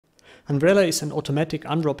Unwrella is an automatic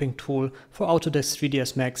unwrapping tool for Autodesk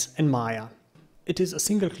 3ds Max and Maya. It is a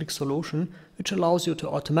single-click solution which allows you to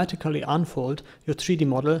automatically unfold your 3D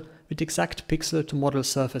model with exact pixel to model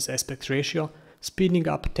surface aspect ratio, speeding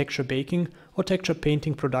up texture baking or texture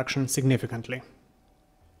painting production significantly.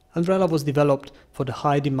 Unwrella was developed for the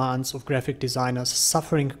high demands of graphic designers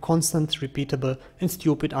suffering constant, repeatable and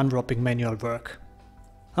stupid unwrapping manual work.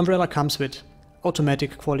 Unwrella comes with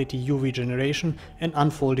automatic quality UV generation and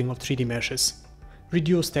unfolding of 3D meshes,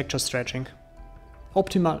 reduced texture stretching,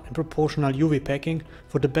 optimal and proportional UV packing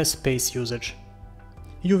for the best space usage,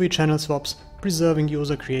 UV channel swaps preserving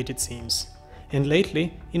user-created themes, and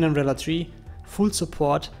lately, in Unwrella 3, full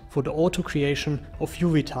support for the auto-creation of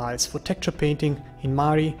UV tiles for texture painting in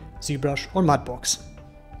Mari, ZBrush or Mudbox.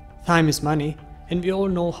 Time is money, and we all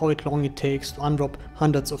know how long it takes to unwrap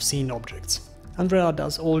hundreds of scene objects. Unwrella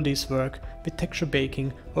does all this work with texture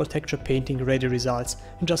baking or texture painting ready results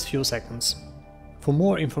in just few seconds. For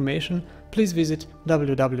more information, please visit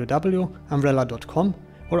www.unwrella.com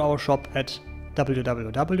or our shop at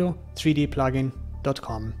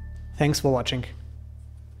www.3dplugin.com. Thanks for watching.